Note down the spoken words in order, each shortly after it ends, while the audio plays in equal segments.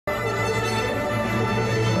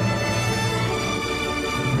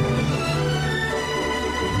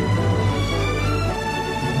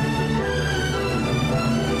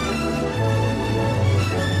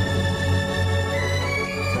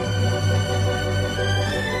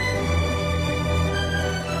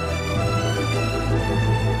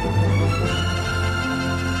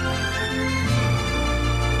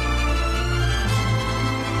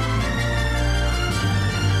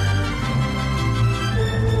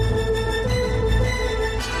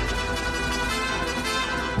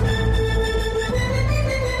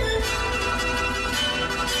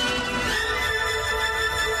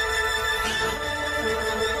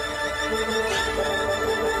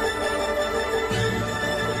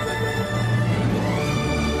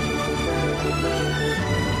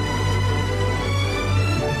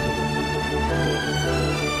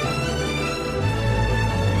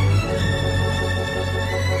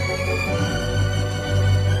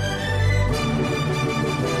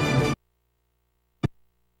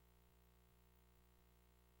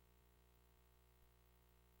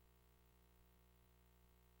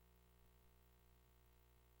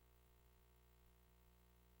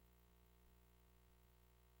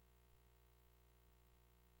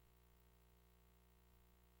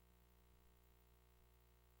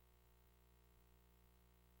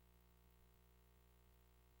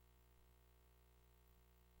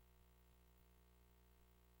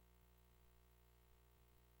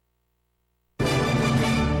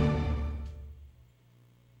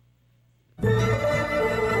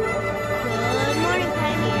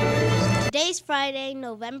Friday,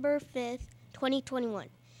 November 5th, 2021.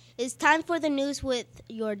 It's time for the news with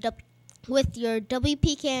your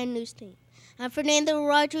WPKN news team. I'm Fernando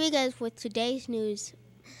Rodriguez with today's news.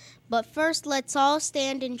 But first, let's all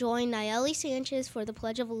stand and join Nayeli Sanchez for the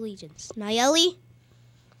Pledge of Allegiance. Nayeli?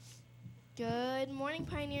 Good morning,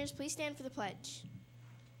 Pioneers. Please stand for the pledge.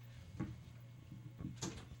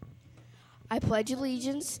 I pledge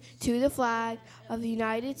allegiance to the flag of the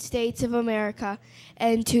United States of America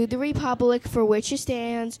and to the republic for which it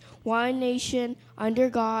stands, one nation, under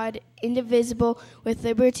God, indivisible, with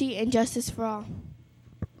liberty and justice for all.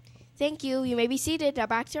 Thank you. You may be seated. Now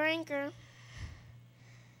back to our anchor.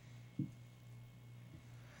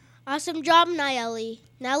 Awesome job, Nayeli.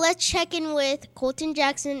 Now let's check in with Colton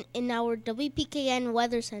Jackson in our WPKN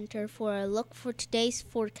Weather Center for a look for today's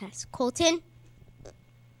forecast. Colton?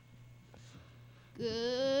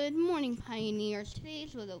 Good morning, Pioneers.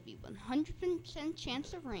 Today's will be 100%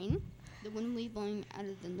 chance of rain. The wind will be blowing out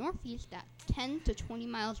of the northeast at 10 to 20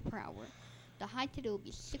 miles per hour. The high today will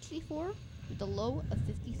be 64 with a low of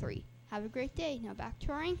 53. Have a great day. Now back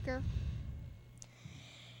to our anchor.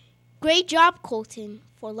 Great job, Colton.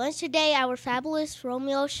 For lunch today, our fabulous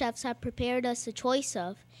Romeo chefs have prepared us a choice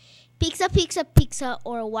of pizza,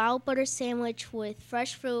 or a wild butter sandwich with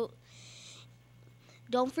fresh fruit.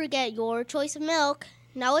 Don't forget your choice of milk.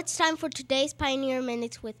 Now it's time for today's Pioneer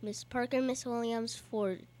Minutes with Miss Parker and Miss Williams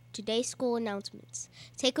for today's school announcements.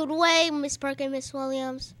 Take it away, Miss Parker and Miss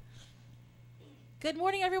Williams. Good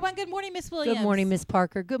morning, everyone. Good morning, Miss Williams. Good morning, Miss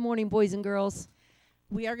Parker. Good morning, boys and girls.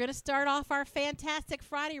 We are going to start off our fantastic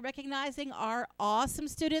Friday recognizing our awesome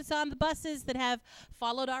students on the buses that have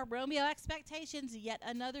followed our Romeo expectations yet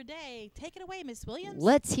another day. Take it away, Miss Williams.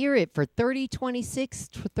 Let's hear it for 3026,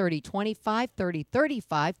 3025,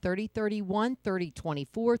 3035, 3031,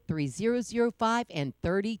 3024, 3005, and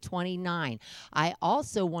 3029. I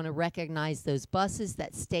also want to recognize those buses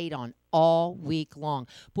that stayed on all week long.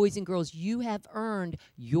 Boys and girls, you have earned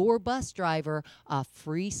your bus driver a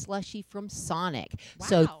free slushie from Sonic. Wow.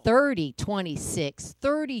 So 3026,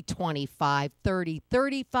 3025,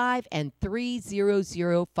 3035, and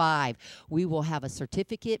 3005. We will have a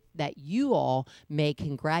certificate that you all may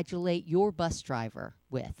congratulate your bus driver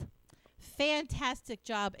with. Fantastic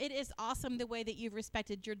job. It is awesome the way that you've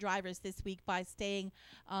respected your drivers this week by staying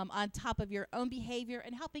on top of your own behavior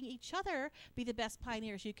and helping each other be the best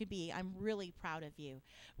pioneers you could be. I'm really proud of you.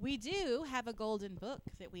 We do have a golden book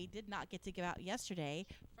that we did not get to give out yesterday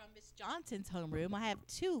from Miss Johnson's homeroom. I have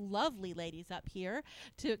two lovely ladies up here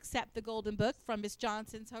to accept the golden book from Miss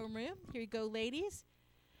Johnson's homeroom. Here you go, ladies.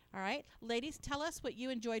 All right. Ladies, tell us what you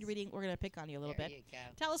enjoyed reading. We're going to pick on you a little bit. You go.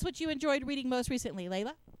 Tell us what you enjoyed reading most recently,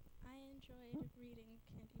 Layla. Reading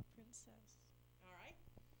Candy Princess. All right.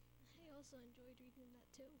 I also enjoyed reading that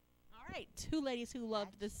too. All right. Two ladies who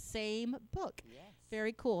loved the same book. Yes.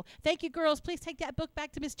 Very cool. Thank you, girls. Please take that book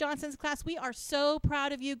back to Miss Johnson's class. We are so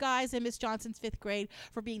proud of you guys in Miss Johnson's 5th grade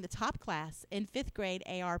for being the top class in 5th grade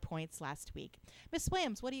AR points last week. Miss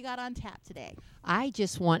Williams, what do you got on tap today? I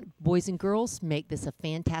just want boys and girls, make this a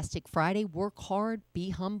fantastic Friday. Work hard, be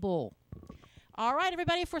humble. All right,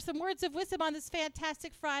 everybody, for some words of wisdom on this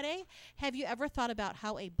fantastic Friday, have you ever thought about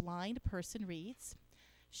how a blind person reads?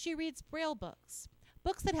 She reads Braille books,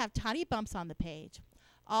 books that have tiny bumps on the page.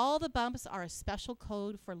 All the bumps are a special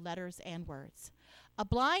code for letters and words. A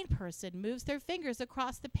blind person moves their fingers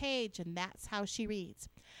across the page, and that's how she reads.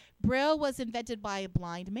 Braille was invented by a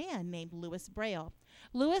blind man named Louis Braille.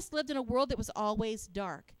 Louis lived in a world that was always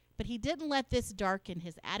dark, but he didn't let this darken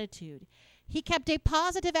his attitude. He kept a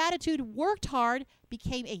positive attitude, worked hard,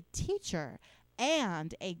 became a teacher,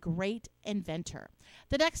 and a great inventor.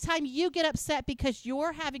 The next time you get upset because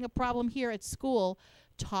you're having a problem here at school,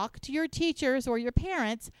 talk to your teachers or your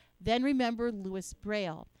parents, then remember Louis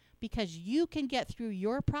Braille, because you can get through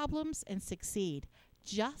your problems and succeed,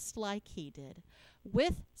 just like he did.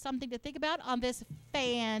 With something to think about on this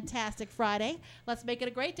fantastic Friday, let's make it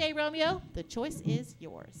a great day, Romeo. The choice is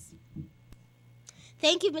yours.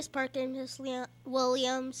 Thank you, Miss Parker and Miss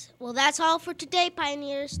Williams. Well, that's all for today,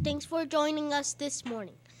 Pioneers. Thanks for joining us this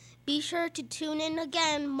morning. Be sure to tune in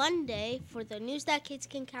again Monday for the news that kids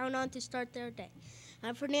can count on to start their day.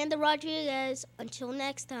 I'm Fernanda Rodriguez. Until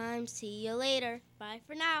next time, see you later. Bye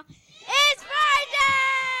for now. It's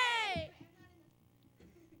Friday!